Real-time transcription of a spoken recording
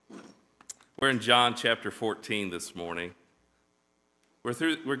We're in John chapter 14 this morning.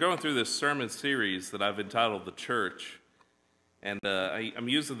 We're going through this sermon series that I've entitled The Church, and I'm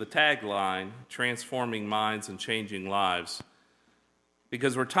using the tagline, Transforming Minds and Changing Lives,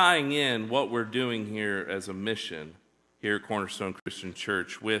 because we're tying in what we're doing here as a mission here at Cornerstone Christian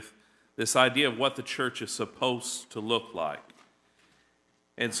Church with this idea of what the church is supposed to look like.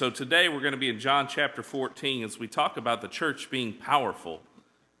 And so today we're going to be in John chapter 14 as we talk about the church being powerful.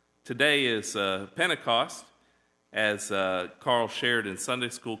 Today is Pentecost, as Carl shared in Sunday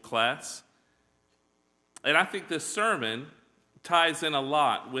school class. And I think this sermon ties in a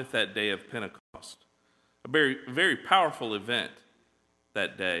lot with that day of Pentecost. A very, very powerful event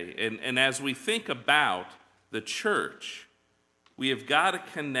that day. And as we think about the church, we have got to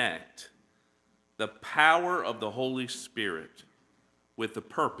connect the power of the Holy Spirit with the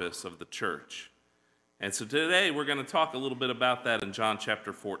purpose of the church. And so today we're going to talk a little bit about that in John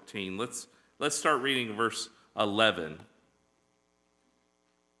chapter 14. Let's start reading verse 11.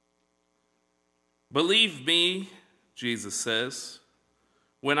 Believe me, Jesus says,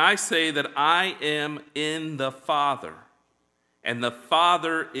 when I say that I am in the Father, and the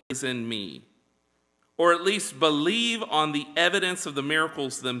Father is in me. Or at least believe on the evidence of the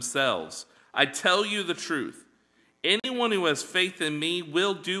miracles themselves. I tell you the truth. Anyone who has faith in me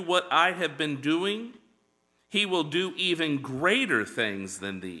will do what I have been doing. He will do even greater things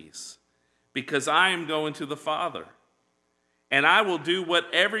than these, because I am going to the Father. And I will do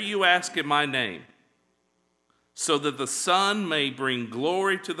whatever you ask in my name, so that the Son may bring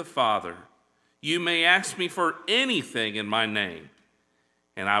glory to the Father. You may ask me for anything in my name,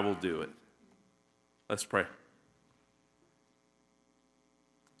 and I will do it. Let's pray.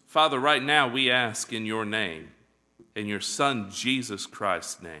 Father, right now we ask in your name, in your Son Jesus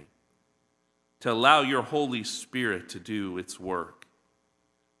Christ's name, to allow your Holy Spirit to do its work,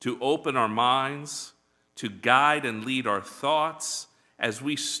 to open our minds, to guide and lead our thoughts as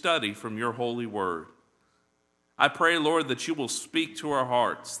we study from your holy word. I pray, Lord, that you will speak to our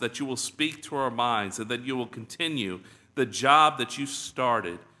hearts, that you will speak to our minds, and that you will continue the job that you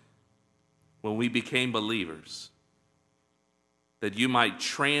started when we became believers, that you might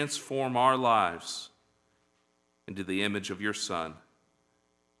transform our lives into the image of your Son.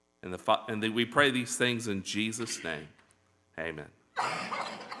 And we pray these things in Jesus' name. Amen.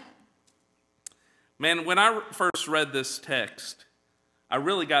 Man, when I first read this text, I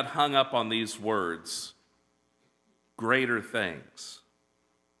really got hung up on these words, greater things.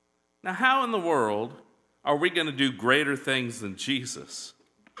 Now, how in the world are we going to do greater things than Jesus?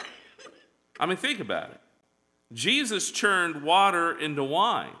 I mean, think about it. Jesus turned water into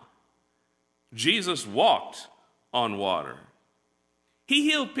wine. Jesus walked on water. He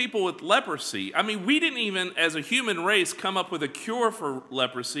healed people with leprosy. I mean, we didn't even, as a human race, come up with a cure for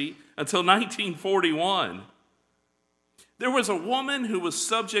leprosy until 1941. There was a woman who was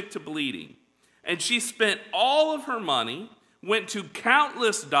subject to bleeding, and she spent all of her money, went to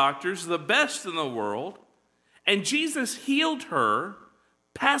countless doctors, the best in the world, and Jesus healed her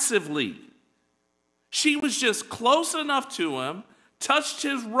passively. She was just close enough to him, touched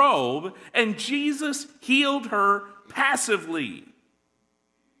his robe, and Jesus healed her passively.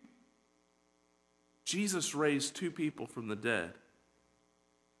 Jesus raised two people from the dead,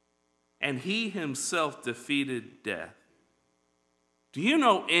 and he himself defeated death. Do you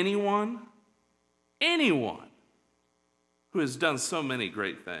know anyone who has done so many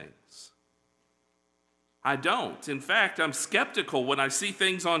great things? I don't. In fact, I'm skeptical when I see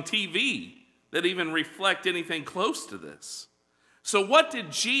things on TV that even reflect anything close to this. So what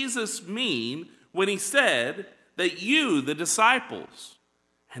did Jesus mean when he said that you, the disciples,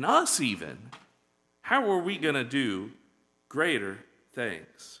 and us even, how are we going to do greater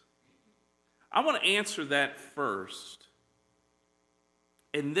things? I want to answer that first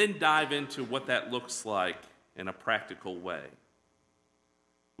and then dive into what that looks like in a practical way.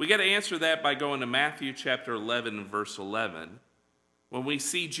 We got to answer that by going to Matthew chapter 11 and verse 11, when we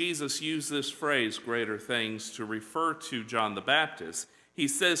see Jesus use this phrase, greater things, to refer to John the Baptist. He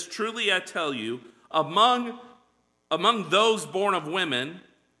says, truly I tell you, among those born of women,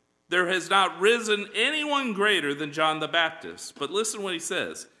 there has not risen anyone greater than John the Baptist. But listen what he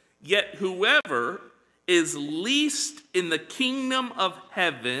says. Yet whoever is least in the kingdom of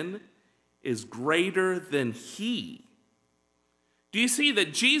heaven is greater than he. Do you see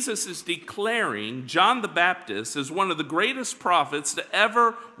that Jesus is declaring John the Baptist as one of the greatest prophets to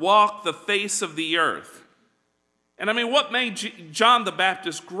ever walk the face of the earth? And I mean, what made John the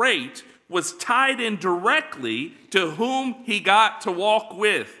Baptist great was tied in directly to whom he got to walk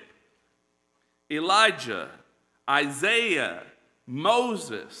with. Elijah, Isaiah,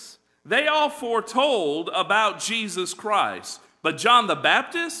 Moses, They all foretold about Jesus Christ. But John the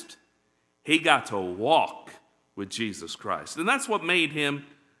Baptist, he got to walk with Jesus Christ. And that's what made him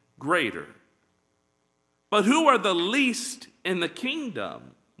greater. But who are the least in the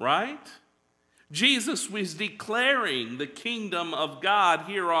kingdom, right? Jesus was declaring the kingdom of God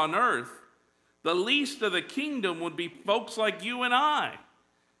here on earth. The least of the kingdom would be folks like you and I.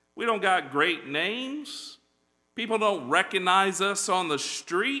 We don't got great names. People don't recognize us on the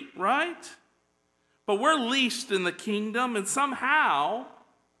street, right? But we're least in the kingdom, and somehow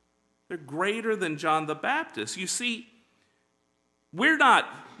they're greater than John the Baptist. You see, we're not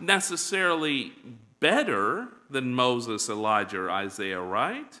necessarily better than Moses, Elijah, or Isaiah,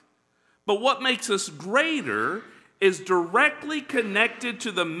 right? But what makes us greater is directly connected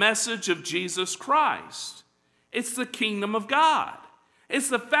to the message of Jesus Christ. It's the kingdom of God. It's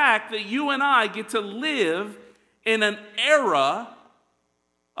the fact that you and I get to live in an era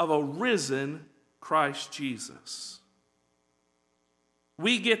of a risen Christ Jesus.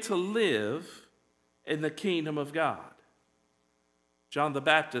 We get to live in the kingdom of God. John the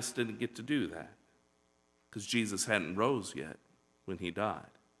Baptist didn't get to do that because Jesus hadn't rose yet when he died.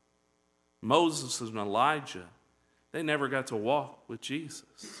 Moses and Elijah, they never got to walk with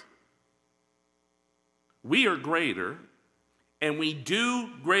Jesus. We are greater, and we do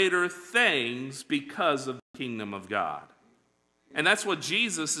greater things because of the kingdom of God. And that's what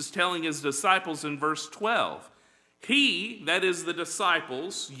Jesus is telling his disciples in verse 12. He, that is the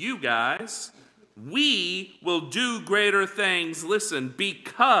disciples, you guys, we will do greater things, listen,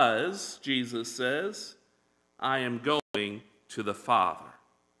 because, Jesus says, I am going to the Father.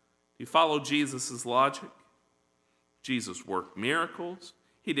 You follow Jesus' logic? Jesus worked miracles.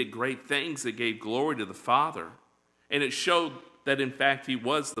 He did great things that gave glory to the Father. And it showed that, in fact, he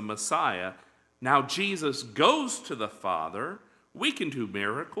was the Messiah. Now Jesus goes to the Father. We can do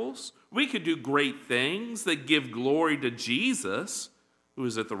miracles. We can do great things that give glory to Jesus, who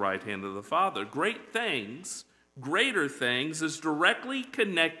is at the right hand of the Father. Great things, greater things, is directly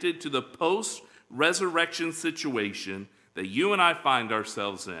connected to the post-resurrection situation that you and I find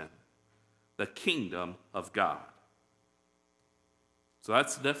ourselves in, the kingdom of God. So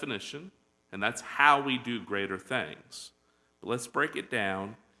that's the definition, and that's how we do greater things. But let's break it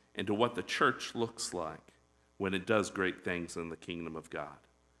down into what the church looks like when it does great things in the kingdom of God.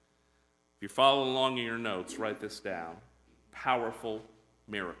 If you're following along in your notes, write this down. Powerful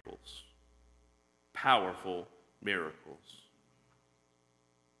miracles. Powerful miracles.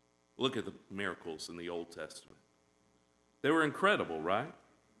 Look at the miracles in the Old Testament. They were incredible, right?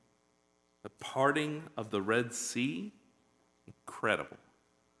 The parting of the Red Sea, incredible.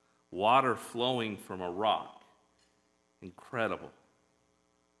 Water flowing from a rock, incredible.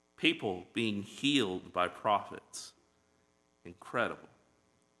 People being healed by prophets, incredible.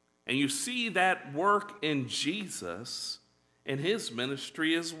 And you see that work in Jesus in his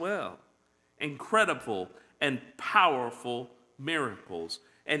ministry as well. Incredible and powerful miracles.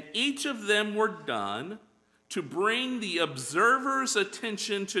 And each of them were done to bring the observer's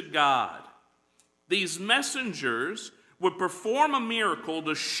attention to God. These messengers would perform a miracle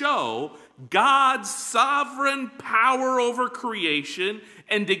to show God's sovereign power over creation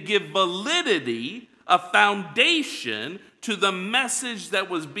and to give validity, a foundation to the message that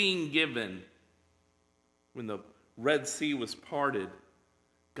was being given. When the Red Sea was parted,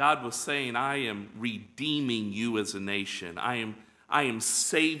 God was saying, I am redeeming you as a nation. I am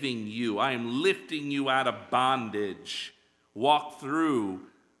saving you. I am lifting you out of bondage. Walk through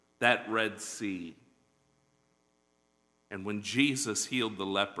that Red Sea. And when Jesus healed the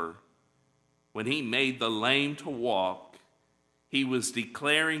leper, when he made the lame to walk, he was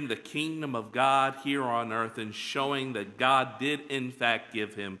declaring the kingdom of God here on earth and showing that God did in fact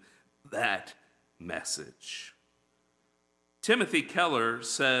give him that message. Timothy Keller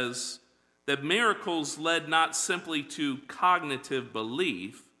says that miracles led not simply to cognitive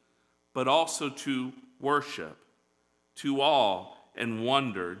belief, but also to worship, to awe and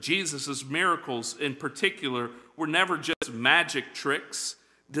wonder. Jesus' miracles in particular were never just magic tricks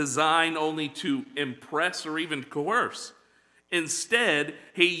designed only to impress or even coerce. Instead,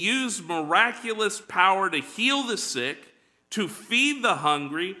 he used miraculous power to heal the sick, to feed the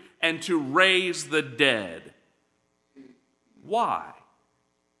hungry, and to raise the dead. Why?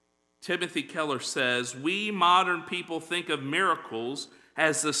 Timothy Keller says, we modern people think of miracles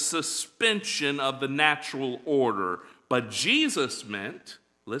as the suspension of the natural order. But Jesus meant,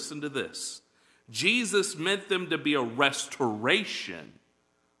 listen to this, Jesus meant them to be a restoration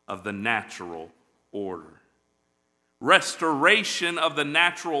of the natural order. Restoration of the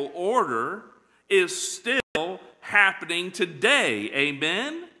natural order is still happening today.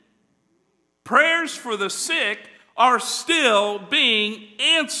 Amen? Prayers for the sick are still being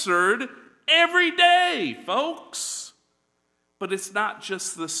answered every day, folks. But it's not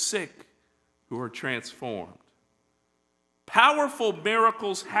just the sick who are transformed. Powerful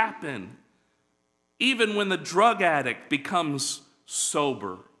miracles happen even when the drug addict becomes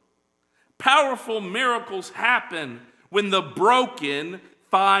sober. Powerful miracles happen when the broken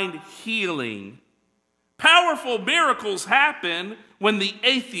find healing. Powerful miracles happen when the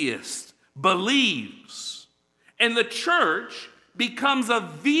atheist believes. And the church becomes a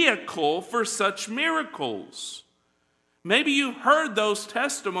vehicle for such miracles. Maybe you've heard those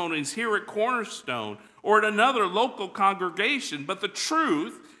testimonies here at Cornerstone or at another local congregation, but the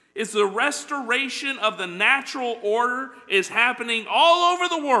truth is the restoration of the natural order is happening all over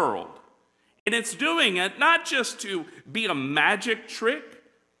the world. And it's doing it not just to be a magic trick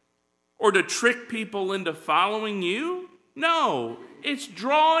or to trick people into following you. No, it's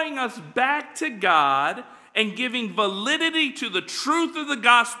drawing us back to God and giving validity to the truth of the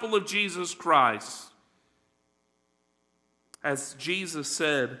gospel of Jesus Christ. As Jesus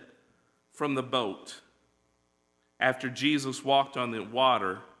said from the boat, after Jesus walked on the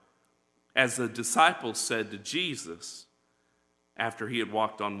water, as the disciples said to Jesus, after he had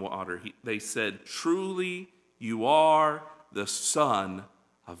walked on water, they said, "Truly you are the Son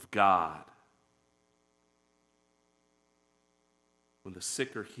of God." When the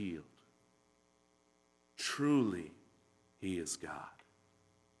sick are healed, truly he is God.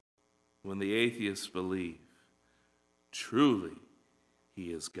 When the atheists believe, truly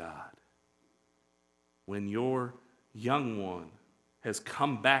he is God. When your young one has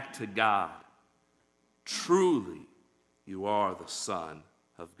come back to God, truly you are the Son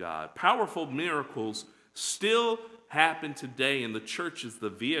of God. Powerful miracles still happen today, and the church is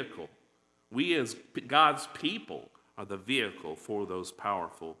the vehicle. We as God's people are the vehicle for those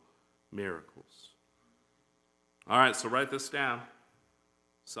powerful miracles. All right, so write this down.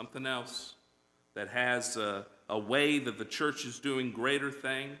 Something else that has a way that the church is doing greater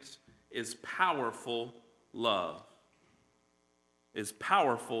things is powerful love. Is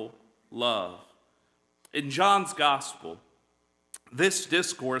powerful love. In John's gospel, this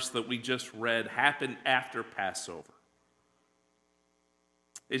discourse that we just read happened after Passover.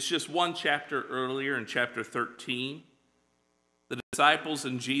 It's just one chapter earlier in chapter 13. The disciples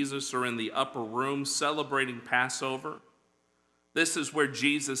and Jesus are in the upper room celebrating Passover. This is where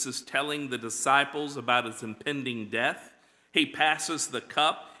Jesus is telling the disciples about his impending death. He passes the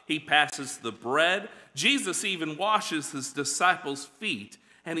cup. He passes the bread. Jesus even washes his disciples' feet.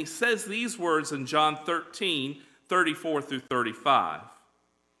 And he says these words in John 13, 34 through 35.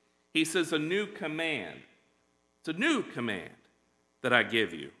 He says, it's a new command that I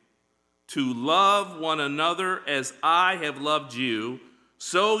give you, to love one another as I have loved you,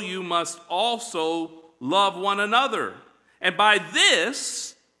 so you must also love one another. And by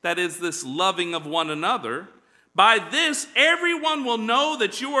this, that is this loving of one another, by this everyone will know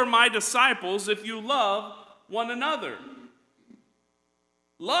that you are my disciples if you love one another.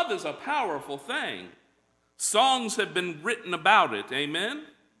 Love is a powerful thing. Songs have been written about it, amen?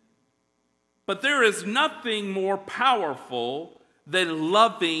 But there is nothing more powerful than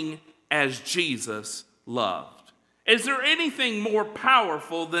loving as Jesus loved. Is there anything more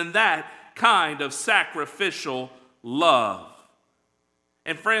powerful than that kind of sacrificial love?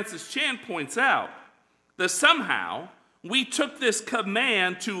 And Francis Chan points out that somehow we took this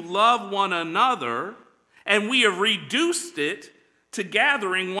command to love one another and we have reduced it to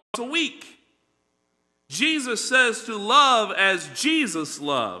gathering once a week. Jesus says to love as Jesus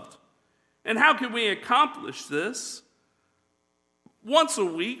loved. And how can we accomplish this? Once a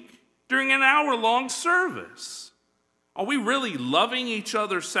week during an hour-long service. Are we really loving each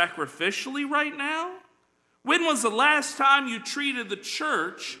other sacrificially right now? When was the last time you treated the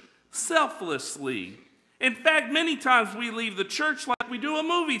church selflessly? In fact, many times we leave the church like we do a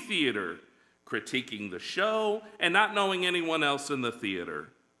movie theater, critiquing the show and not knowing anyone else in the theater.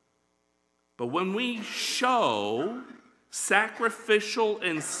 But when we show sacrificial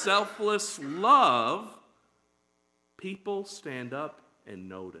and selfless love, people stand up and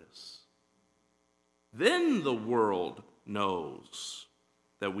notice. Then the world knows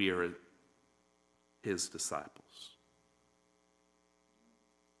that we are his disciples.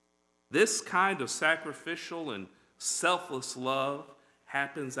 This kind of sacrificial and selfless love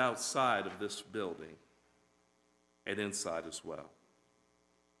happens outside of this building and inside as well.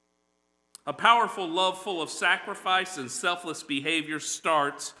 A powerful love full of sacrifice and selfless behavior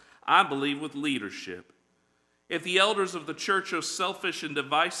starts, I believe, with leadership. If the elders of the church are selfish and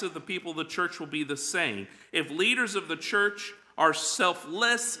divisive, the people of the church will be the same. If leaders of the church are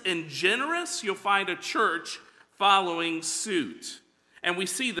selfless and generous, you'll find a church following suit. And we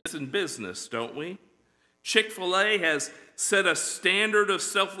see this in business, don't we? Chick-fil-A has set a standard of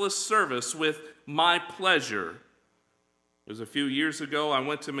selfless service with My Pleasure. It was a few years ago, I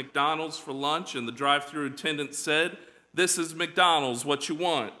went to McDonald's for lunch, and the drive-thru attendant said, "This is McDonald's, what you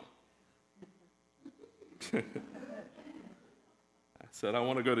want?" I said, "I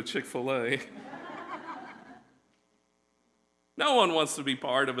want to go to Chick-fil-A." No one wants to be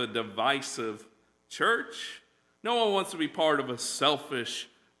part of a divisive church. No one wants to be part of a selfish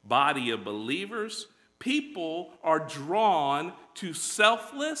body of believers. People are drawn to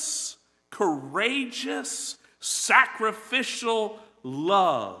selfless, courageous, sacrificial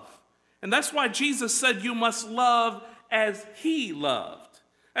love. And that's why Jesus said you must love as he loved.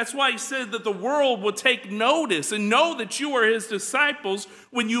 That's why he said that the world will take notice and know that you are his disciples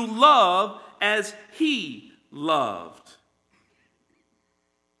when you love as he loved.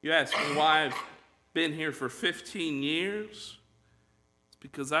 You ask me why I've been here for 15 years? It's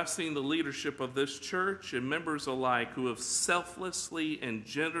because I've seen the leadership of this church and members alike who have selflessly and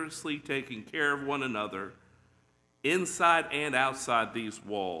generously taken care of one another inside and outside these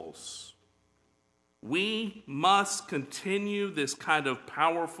walls. We must continue this kind of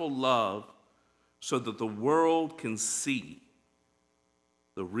powerful love so that the world can see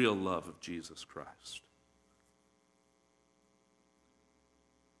the real love of Jesus Christ.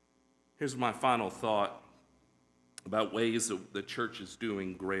 Here's my final thought about ways that the church is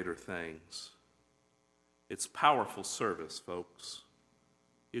doing greater things. It's powerful service, folks.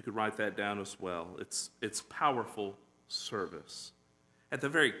 You could write that down as well. It's powerful service. At the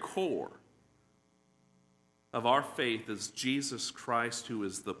very core of our faith is Jesus Christ, who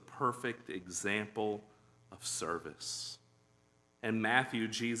is the perfect example of service. In Matthew,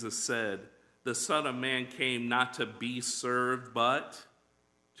 Jesus said, "The Son of Man came not to be served, but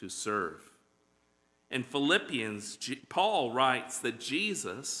to serve." In Philippians, Paul writes that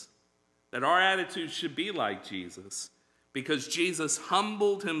our attitude should be like Jesus, because Jesus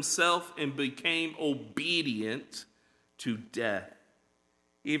humbled himself and became obedient to death,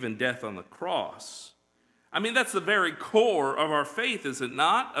 even death on the cross. I mean, that's the very core of our faith, is it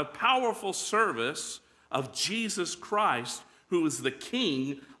not? A powerful service of Jesus Christ, who is the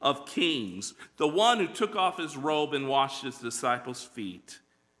King of Kings, the one who took off his robe and washed his disciples' feet.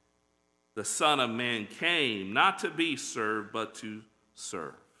 The Son of Man came not to be served, but to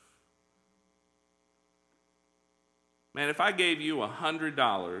serve. Man, if I gave you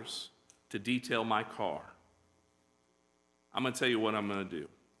 $100 to detail my car, I'm going to tell you what I'm going to do.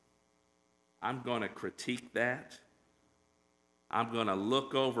 I'm going to critique that. I'm going to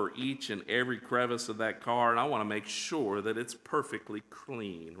look over each and every crevice of that car, and I want to make sure that it's perfectly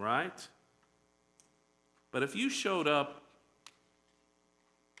clean, right? But if you showed up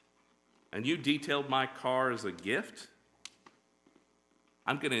and you detailed my car as a gift,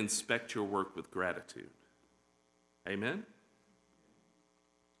 I'm going to inspect your work with gratitude. Amen?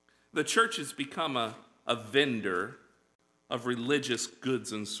 The church has become a vendor of religious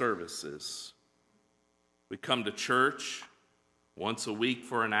goods and services. We come to church once a week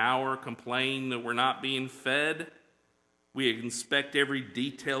for an hour, complain that we're not being fed. We inspect every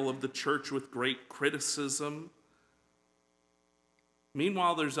detail of the church with great criticism.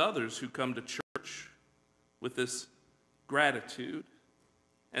 Meanwhile, there's others who come to church with this gratitude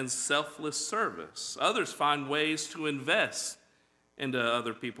and selfless service. Others find ways to invest into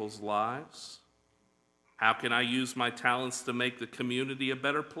other people's lives. How can I use my talents to make the community a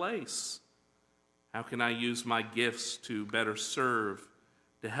better place? How can I use my gifts to better serve,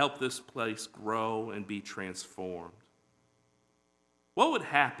 to help this place grow and be transformed? What would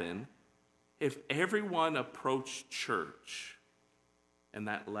happen if everyone approached church in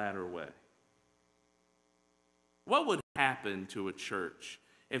that latter way? What would happen to a church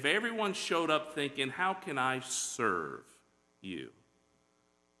if everyone showed up thinking, how can I serve you?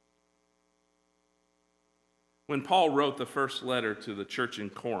 When Paul wrote the first letter to the church in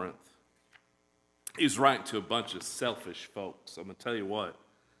Corinth, he was writing to a bunch of selfish folks. I'm going to tell you what.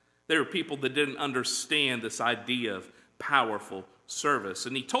 There were people that didn't understand this idea of powerful service.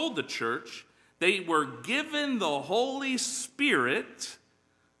 And he told the church they were given the Holy Spirit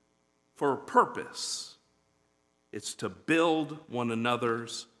for a purpose. It's to build one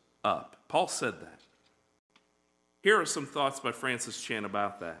another's up. Paul said that. Here are some thoughts by Francis Chan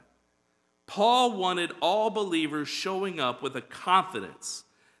about that. Paul wanted all believers showing up with a confidence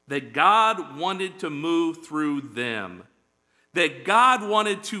that God wanted to move through them, that God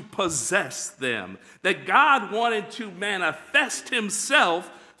wanted to possess them, that God wanted to manifest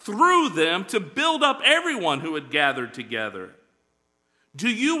himself through them to build up everyone who had gathered together. Do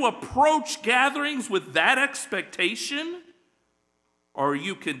you approach gatherings with that expectation? Or are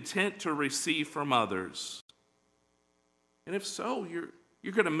you content to receive from others? And if so,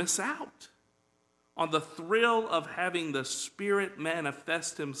 you're going to miss out on the thrill of having the Spirit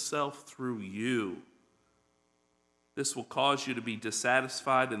manifest himself through you. This will cause you to be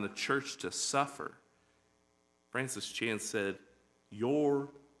dissatisfied and the church to suffer. Francis Chan said, "Your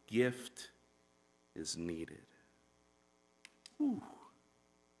gift is needed." Ooh.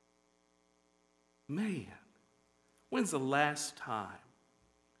 Man, when's the last time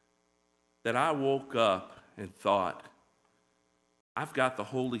that I woke up and thought, I've got the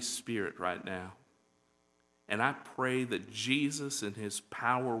Holy Spirit right now, and I pray that Jesus and his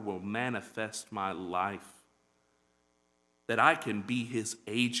power will manifest my life, that I can be his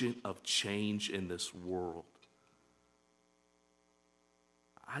agent of change in this world?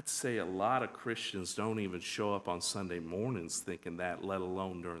 I'd say a lot of Christians don't even show up on Sunday mornings thinking that, let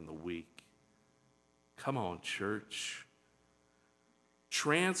alone during the week. Come on, church.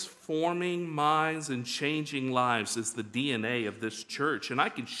 Transforming minds and changing lives is the DNA of this church. And I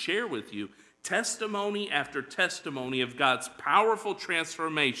can share with you testimony after testimony of God's powerful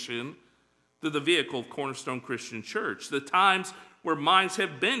transformation through the vehicle of Cornerstone Christian Church. The times where minds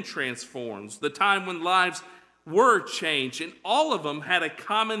have been transformed, the time when lives were changed, and all of them had a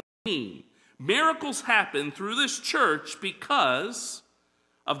common theme. Miracles happen through this church because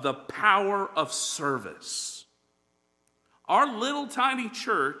of the power of service. Our little tiny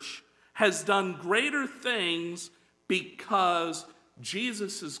church has done greater things because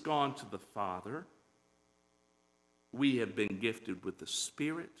Jesus has gone to the Father. We have been gifted with the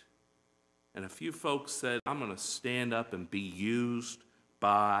Spirit. And a few folks said, I'm going to stand up and be used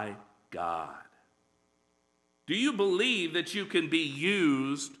by God. Do you believe that you can be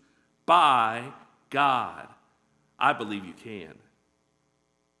used by God? I believe you can.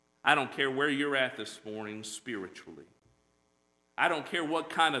 I don't care where you're at this morning spiritually. I don't care what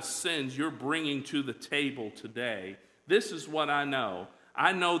kind of sins you're bringing to the table today. This is what I know.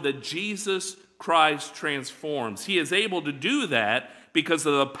 I know that Jesus Christ transforms. He is able to do that because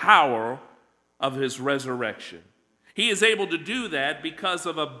of the power of his resurrection. He is able to do that because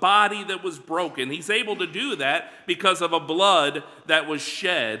of a body that was broken. He's able to do that because of a blood that was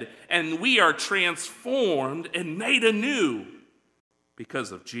shed. And we are transformed and made anew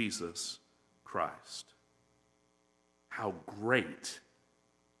because of Jesus Christ. How great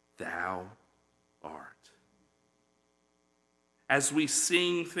thou art. As we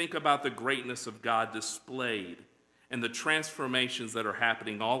sing, think about the greatness of God displayed and the transformations that are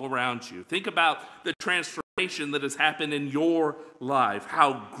happening all around you. Think about the transformation that has happened in your life.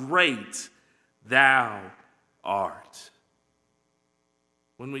 How great thou art.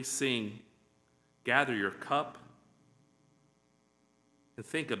 When we sing, gather your cup and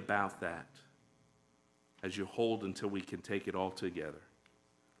think about that as you hold until we can take it all together.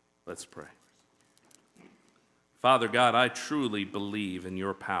 Let's pray. Father God, I truly believe in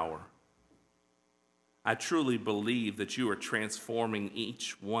your power. I truly believe that you are transforming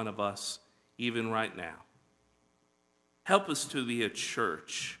each one of us even right now. Help us to be a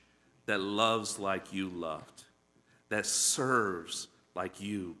church that loves like you loved, that serves like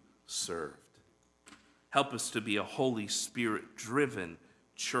you served. Help us to be a Holy Spirit-driven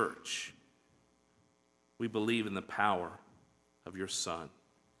church. We believe in the power of your Son.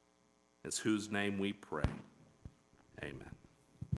 It's whose name we pray. Amen.